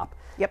to stop.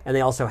 Yep. And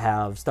they also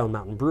have Stone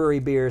Mountain Brewery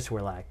beers, so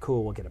we're like,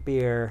 cool, we'll get a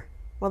beer.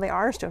 Well, they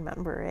are Stone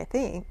Mountain Brewery, I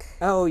think.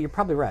 Oh, you're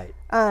probably right.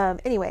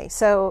 Anyway,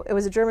 so it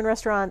was a German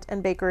restaurant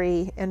and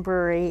bakery and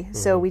brewery.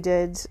 So we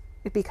did,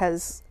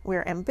 because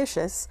we're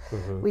ambitious,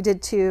 we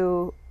did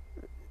two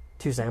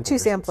Two samplers. Two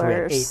So we had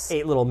samplers.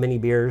 eight little mini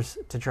beers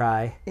to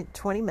try in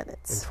 20 in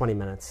minutes 20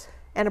 minutes.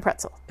 and a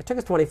pretzel. It took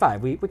us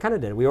 25. We kind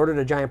of did. We ordered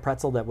a giant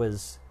pretzel that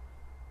was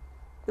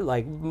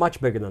like much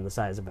bigger than the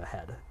size of a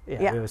head.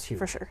 Yeah, it was huge.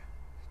 for sure.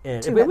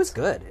 And Two it was heads.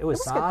 good. It was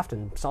was good. soft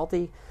and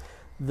salty.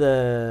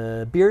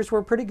 The beers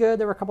were pretty good.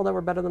 There were a couple that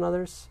were better than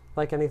others,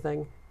 like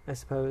anything, I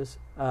suppose.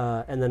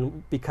 And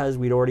then because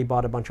we'd already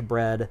bought a bunch of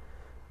bread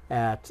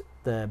at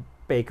the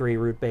bakery,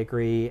 Root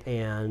Bakery,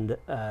 and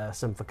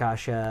some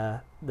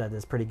focaccia that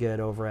is pretty good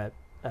over at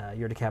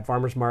Your DeKalb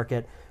Farmers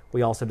Market,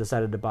 we also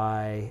decided to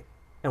buy,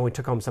 and we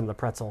took home some of the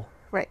pretzel,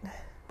 Right.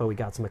 but we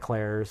got some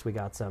eclairs, we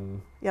got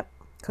some Yep.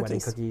 wedding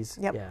Cookies. cookies.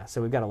 Yep. Yeah,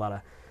 so we've got a lot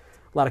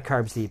of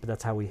carbs to eat, but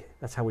that's how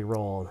we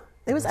roll.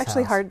 It was in this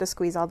actually house. hard to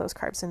squeeze all those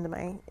carbs into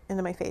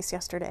my face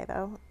yesterday,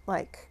 though.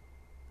 Like,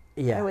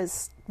 Yeah, I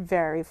was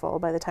very full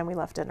by the time we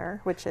left dinner,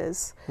 which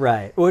is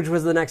right. Which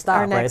was the next stop,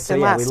 Our right? next So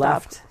and yeah, last we stop.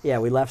 left. Yeah,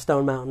 we left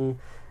Stone Mountain,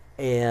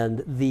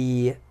 and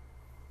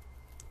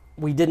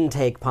we didn't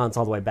take Ponce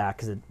all the way back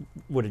because it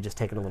would have just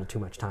taken a little too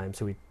much time.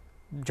 So we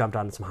jumped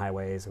onto some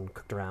highways and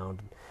cooked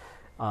around.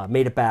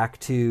 Made it back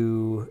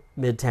to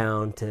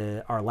Midtown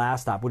to our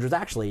last stop, which was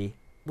actually,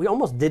 we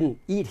almost didn't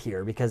eat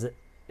here because it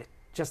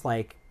just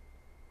like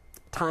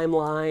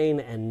timeline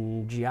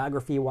and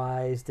geography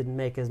wise didn't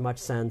make as much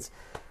sense.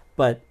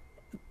 But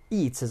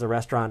Eats is a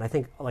restaurant, I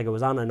think like it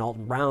was on an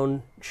Alton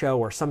Brown show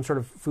or some sort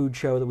of food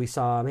show that we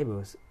saw. Maybe it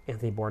was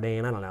Anthony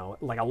Bourdain, I don't know,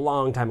 like a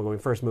long time ago when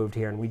we first moved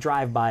here, and we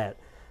drive by it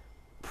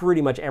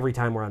pretty much every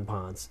time we're on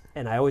Ponce.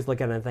 And I always look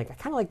at it and think, I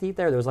kind of like to eat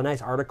there. There was a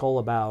nice article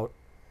about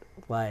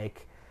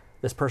like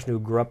this person who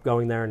grew up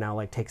going there and now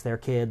like takes their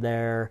kid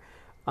there.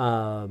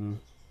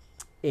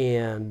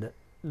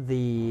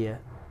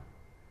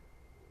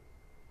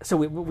 So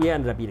we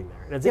ended up eating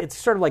there. It's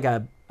sort of like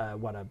a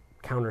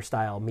counter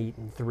style meat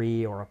and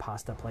three or a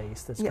pasta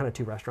place. That's kind of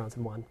two restaurants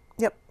in one.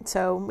 Yep.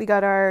 So we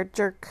got our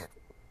jerk.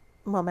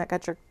 Well, Matt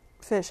got jerk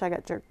fish. I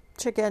got jerk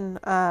chicken,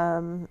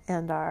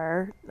 and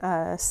our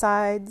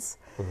sides,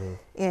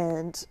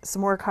 and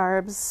some more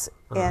carbs.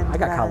 And I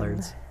got then-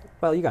 collards.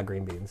 Well, you got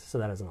green beans, so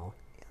that isn't all.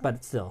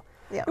 But still,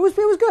 Yeah. it was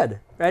good.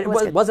 Right?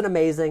 was good. Wasn't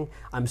amazing.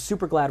 I'm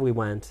super glad we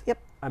went. Yep.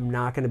 I'm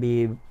not going to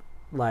be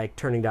like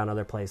turning down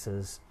other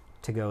places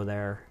to go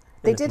there. in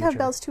They the did have future.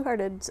 Bell's Two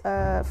Hearted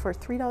for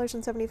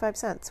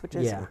 $3.75, which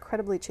is Yeah.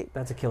 incredibly cheap.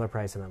 That's a killer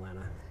price in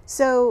Atlanta.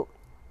 So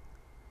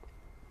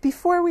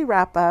before we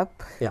wrap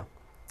up, Yeah.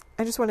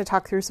 I just want to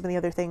talk through some of the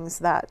other things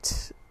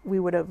that we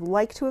would have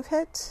liked to have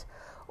hit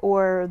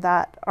or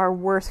that are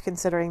worth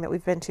considering that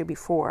we've been to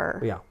before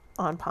Yeah.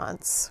 on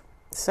Ponce.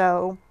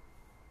 So,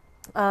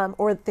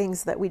 or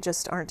things that we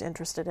just aren't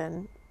interested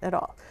in at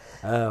all.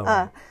 Oh.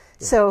 Right.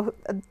 So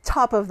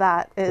top of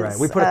that is... Right.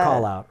 We put a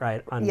call out,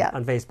 right, on yeah.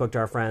 Facebook to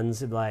our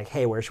friends, like,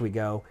 hey, where should we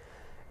go?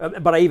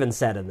 But I even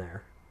said in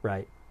there,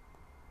 right,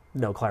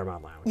 no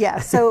Claremont Lounge. Yeah,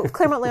 so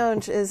Claremont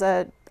Lounge is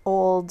a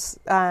old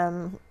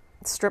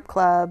strip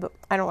club.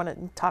 I don't want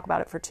to talk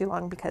about it for too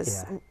long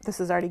because this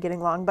is already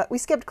getting long, but we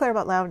skipped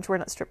Claremont Lounge. We're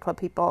not strip club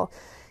people.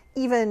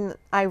 Even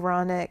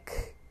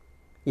ironic.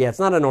 Yeah, it's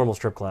not a normal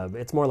strip club.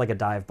 It's more like a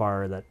dive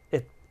bar that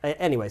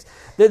anyways,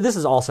 this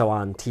is also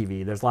on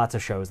TV. There's lots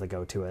of shows that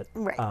go to it.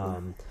 Right.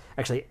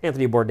 Actually,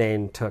 Anthony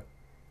Bourdain took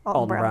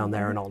Alton Brown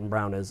there, Mm-hmm. and Alton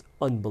Brown is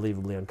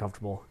unbelievably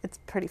uncomfortable. It's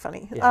pretty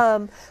funny.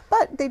 Yeah.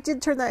 But they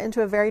did turn that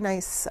into a very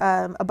nice,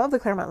 above the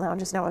Claremont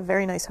Lounge is now a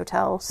very nice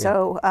hotel.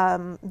 So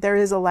there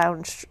is a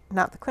lounge,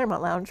 not the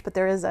Claremont Lounge, but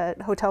there is a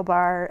hotel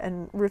bar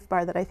and roof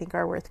bar that I think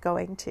are worth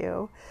going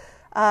to.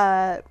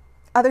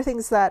 Other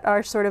things that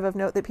are sort of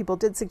note that people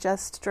did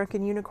suggest,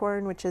 Drunken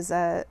Unicorn, which is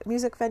a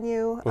music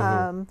venue,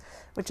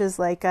 which is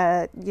like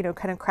a,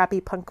 kind of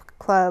crappy punk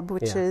club,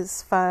 which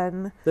is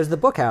fun. There's the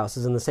Bookhouse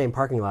is in the same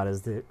parking lot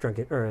as the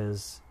Drunken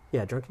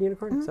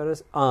Unicorn. Mm-hmm. So it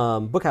is.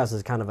 Bookhouse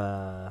is kind of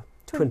a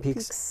Twin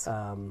Peaks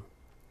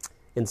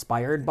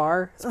inspired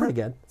bar. It's pretty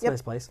good. It's a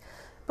nice place.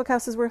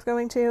 Bookhouse is worth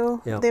going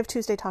to. Yep. They have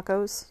Tuesday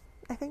tacos,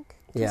 I think.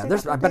 Yeah,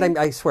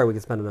 I swear we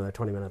could spend another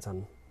 20 minutes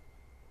on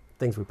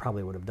things we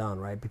probably would have done,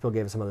 right? People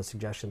gave us some other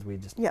suggestions we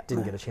just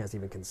didn't get a chance to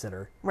even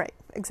consider. Right,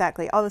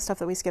 exactly. All the stuff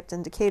that we skipped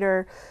in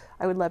Decatur.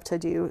 I would love to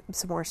do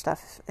some more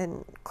stuff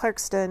in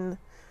Clarkston.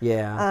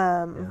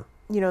 Yeah.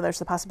 There's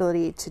the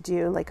possibility to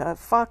do like a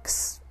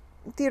Fox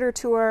theater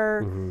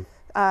tour. Mm-hmm.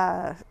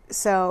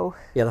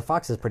 The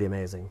Fox is pretty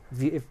amazing.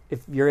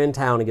 If you're in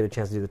town and get a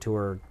chance to do the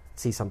tour,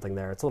 see something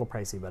there. It's a little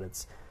pricey, but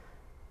it's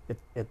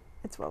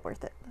well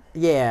worth it.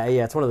 Yeah.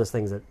 It's one of those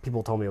things that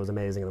people told me it was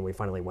amazing, and then we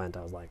finally went.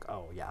 I was like,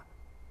 oh yeah.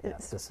 Yeah,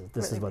 this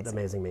is what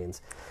amazing means.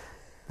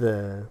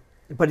 So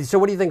what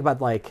do you think about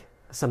like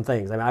some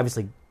things? I mean,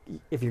 obviously,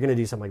 if you're going to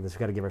do something like this, we've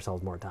got to give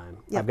ourselves more time.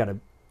 Yep. I've got to,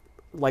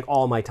 like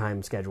all my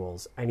time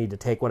schedules, I need to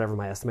take whatever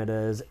my estimate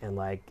is and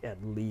like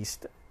at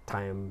least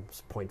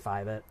times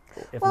 0.5 it.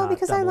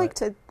 Because I like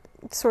to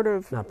sort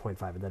of not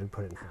 0.5 it, then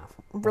put it in half.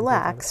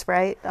 Relax,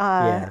 right?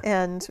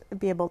 And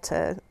be able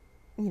to,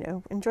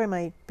 enjoy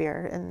my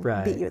beer and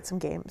beat you at some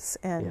games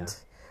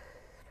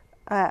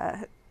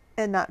and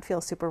not feel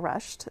super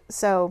rushed.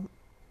 So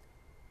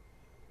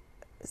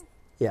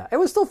yeah, it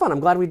was still fun. I'm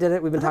glad we did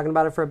it. We've been talking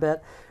about it for a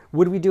bit.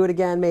 Would we do it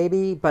again?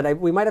 Maybe, but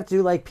we might have to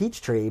do like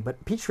Peachtree.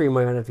 But Peachtree we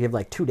might have to give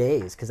like 2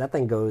 days because that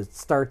thing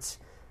starts.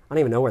 I don't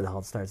even know where the hell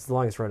it starts. It's the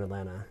longest road in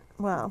Atlanta.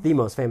 Wow. The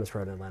most famous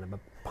road in Atlanta. But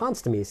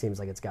Ponce to me seems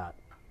like it's a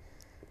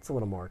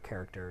little more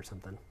character or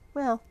something.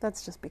 Well,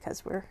 that's just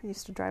because we're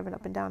used to driving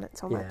up and down it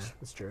so much. Yeah,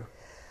 that's true.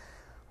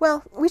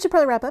 Well, we should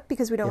probably wrap up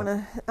because we don't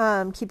want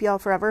to keep you all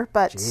forever.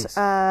 But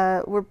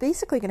we're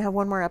basically going to have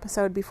one more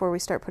episode before we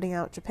start putting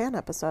out Japan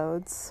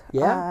episodes.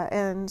 Yeah.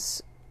 And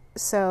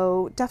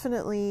so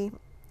definitely,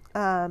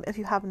 if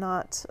you have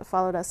not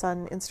followed us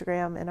on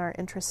Instagram and are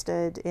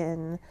interested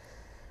in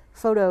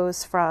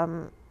photos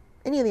from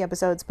any of the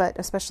episodes, but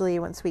especially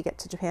once we get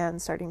to Japan,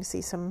 starting to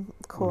see some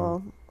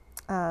cool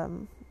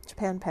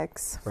Japan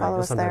pics, follow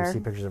us sometimes there. See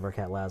pictures of our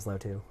cat Laszlo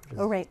too.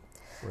 Right.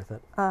 Worth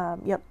it.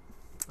 Yep.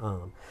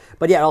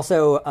 But yeah,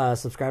 also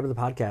subscribe to the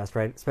podcast,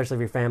 right? Especially if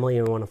you're family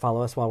and you want to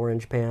follow us while we're in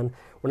Japan.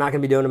 We're not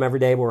going to be doing them every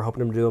day, but we're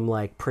hoping to do them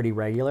like pretty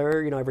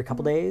regular, every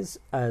couple days,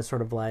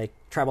 sort of like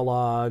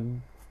travelogue,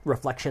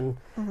 reflection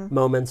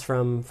moments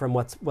from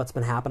what's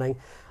been happening.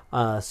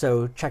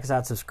 So check us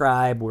out,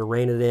 subscribe. We're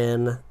Rein It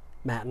In,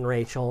 Matt and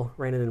Rachel,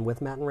 Rein It In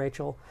with Matt and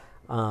Rachel.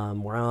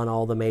 We're on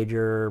all the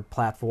major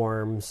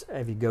platforms.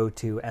 If you go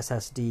to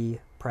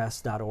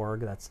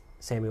ssdpress.org, that's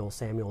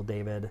Samuel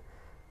David,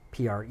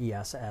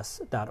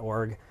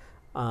 press.org,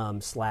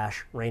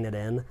 /Rein It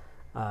In,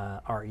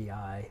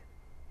 REINITIN.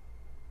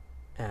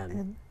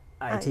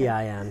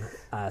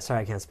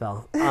 Sorry, I can't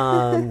spell.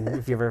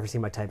 If you've ever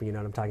seen my typing, you know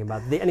what I'm talking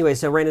about. Anyway,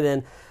 so Rein It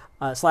In,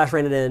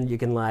 /Rein It In. You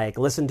can like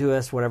listen to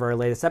us, whatever our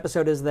latest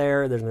episode is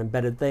there. There's an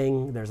embedded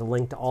thing. There's a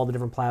link to all the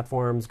different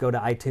platforms. Go to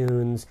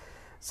iTunes,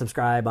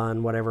 subscribe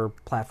on whatever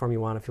platform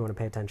you want if you want to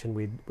pay attention.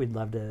 We'd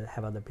love to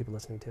have other people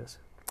listening to us.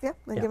 Yeah,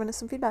 and giving us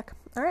some feedback.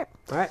 All right.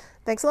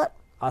 Thanks a lot.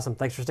 Awesome.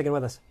 Thanks for sticking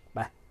with us.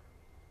 Bye.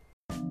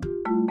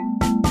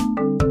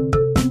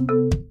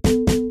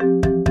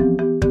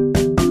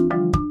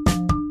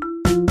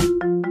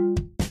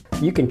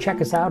 You can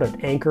check us out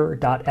at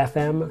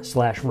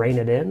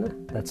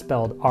anchor.fm/ReinItIn. That's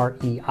spelled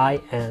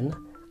REINITIN,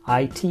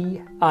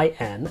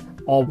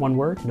 all one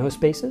word, no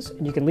spaces,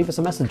 and you can leave us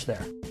a message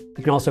there.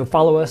 You can also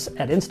follow us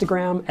at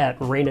Instagram at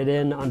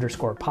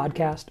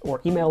ReinItIn_podcast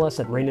or email us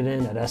at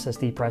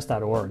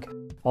reinitin@ssdpress.org.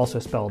 Also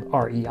spelled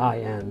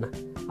REINITIN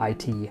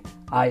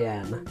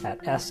at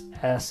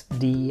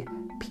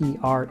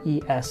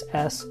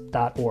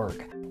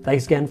ssdpress.org.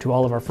 Thanks again to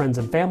all of our friends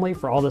and family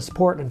for all the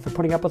support and for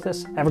putting up with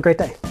us. Have a great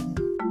day.